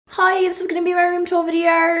Hi, this is gonna be my room tour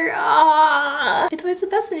video. It's always the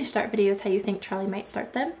best when you start videos how you think Charlie might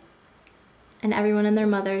start them. And everyone and their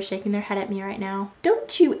mother is shaking their head at me right now.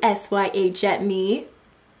 Don't you SYH at me.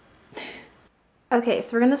 Okay,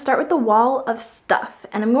 so we're gonna start with the wall of stuff.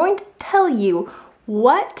 And I'm going to tell you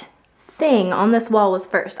what thing on this wall was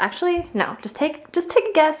first. Actually, no, just take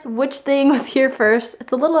a guess which thing was here first.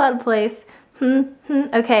 It's a little out of place.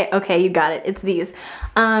 Okay, you got it. It's these.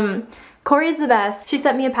 Corey's the best. She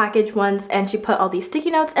sent me a package once and she put all these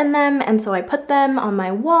sticky notes in them, and so I put them on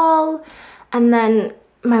my wall, and then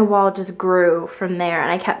my wall just grew from there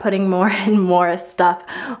and I kept putting more and more stuff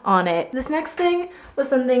on it. This next thing was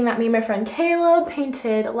something that me and my friend Caleb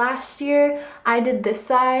painted last year. I did this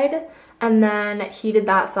side and then he did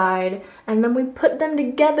that side, and then we put them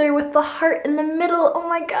together with the heart in the middle. Oh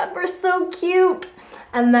my god, we're so cute.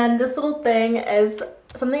 And then this little thing is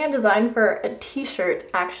something I designed for a t-shirt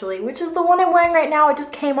actually, which is the one I'm wearing right now. It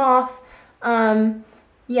just came off.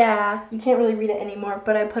 Yeah, you can't really read it anymore,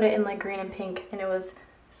 but I put it in like green and pink and it was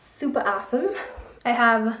super awesome. I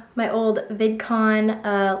have my old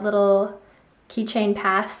VidCon little keychain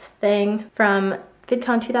pass thing from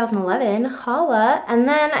VidCon 2011, holla. And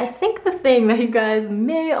then I think the thing that you guys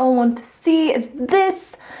may all want to see is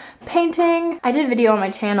this painting. I did a video on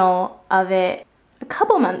my channel of it a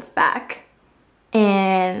couple months back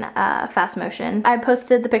in fast motion. I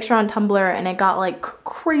posted the picture on Tumblr and it got like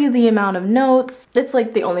crazy amount of notes. It's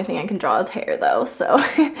like the only thing I can draw is hair though, so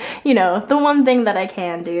you know, the one thing that I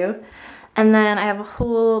can do. And then I have a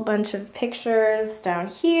whole bunch of pictures down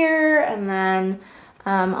here, and then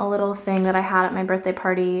a little thing that I had at my birthday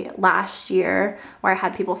party last year where I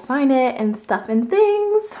had people sign it and stuff and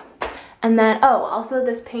things. And then, oh, also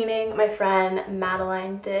this painting my friend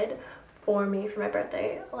Madeline did for me for my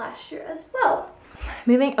birthday last year as well.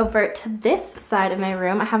 Moving over to this side of my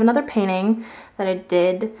room, I have another painting that I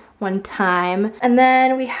did one time. And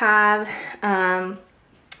then we have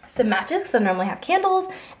some matches, because I normally have candles,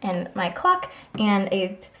 and my clock, and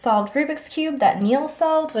a solved Rubik's Cube that Neil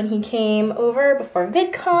solved when he came over before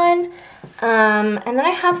VidCon. And then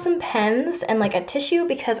I have some pens and like a tissue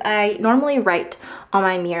because I normally write on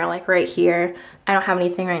my mirror, like right here. I don't have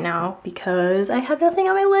anything right now because I have nothing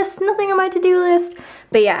on my list, nothing on my to-do list.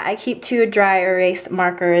 But yeah, I keep 2 dry erase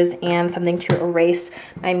markers and something to erase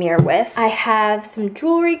my mirror with. I have some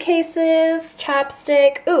jewelry cases,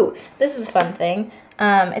 chapstick. Ooh, this is a fun thing.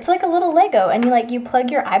 It's like a little Lego, and you plug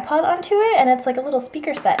your iPod onto it and it's like a little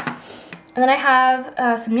speaker set. And then I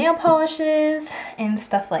have some nail polishes and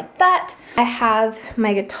stuff like that. I have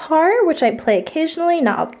my guitar, which I play occasionally,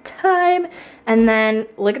 not all the time. And then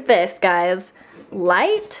look at this, guys.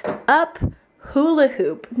 Light up hula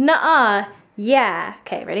hoop. Nuh-uh. Yeah.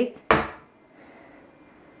 Okay, ready?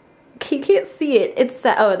 You can't see it. It's,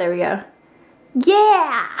 oh, there we go.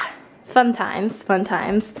 Yeah! Fun times, fun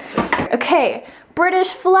times. Okay, British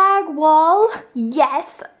flag wall.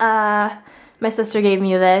 Yes. My sister gave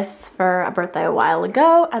me this for a birthday a while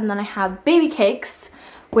ago. And then I have baby cakes,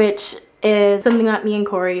 which is something that me and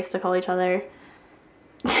Corey used to call each other.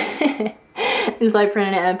 And so I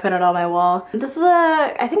printed it and put it on my wall. This is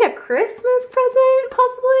I think a Christmas present,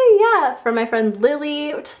 possibly? Yeah, from my friend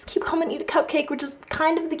Lily, which just keep calling me a cupcake, which is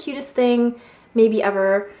kind of the cutest thing maybe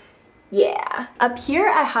ever. Yeah. Up here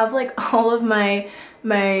I have like all of my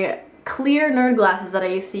clear nerd glasses that I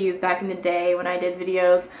used to use back in the day when I did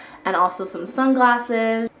videos, and also some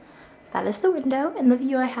sunglasses. That is the window and the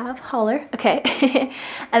view I have, holler. Okay,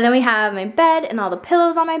 and then we have my bed and all the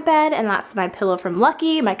pillows on my bed, and that's my pillow from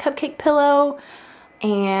Lucky, my cupcake pillow,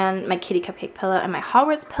 and my kitty cupcake pillow, and my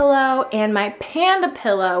Hogwarts pillow, and my panda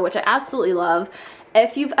pillow, which I absolutely love.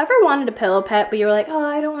 If you've ever wanted a pillow pet, but you were like, oh,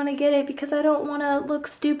 I don't want to get it because I don't want to look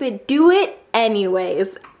stupid, do it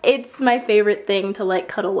anyways. It's my favorite thing to like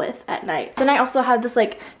cuddle with at night. Then I also have this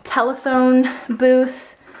like telephone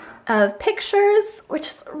booth of pictures, which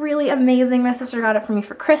is really amazing. My sister got it for me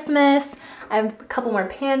for Christmas. I have a couple more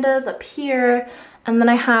pandas up here. And then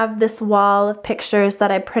I have this wall of pictures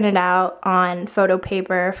that I printed out on photo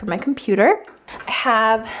paper for my computer. I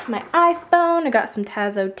have my iPhone. I got some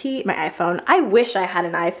Tazo tea. My iPhone. I wish I had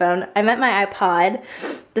an iPhone. I meant my iPod.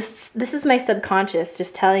 This is my subconscious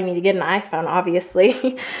just telling me to get an iPhone,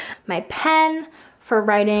 obviously. My pen for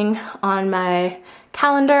writing on my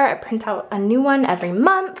calendar. I print out a new one every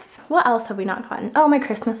month. What else have we not gotten? Oh, my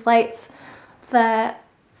Christmas lights that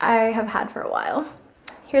I have had for a while.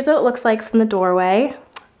 Here's what it looks like from the doorway.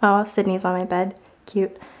 Oh, Sydney's on my bed.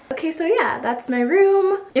 Cute. Okay, so yeah, that's my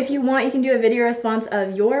room. If you want, you can do a video response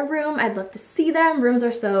of your room. I'd love to see them. Rooms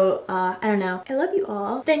are so, I don't know. I love you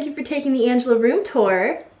all. Thank you for taking the Angela room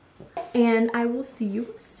tour, and I will see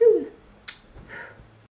you soon.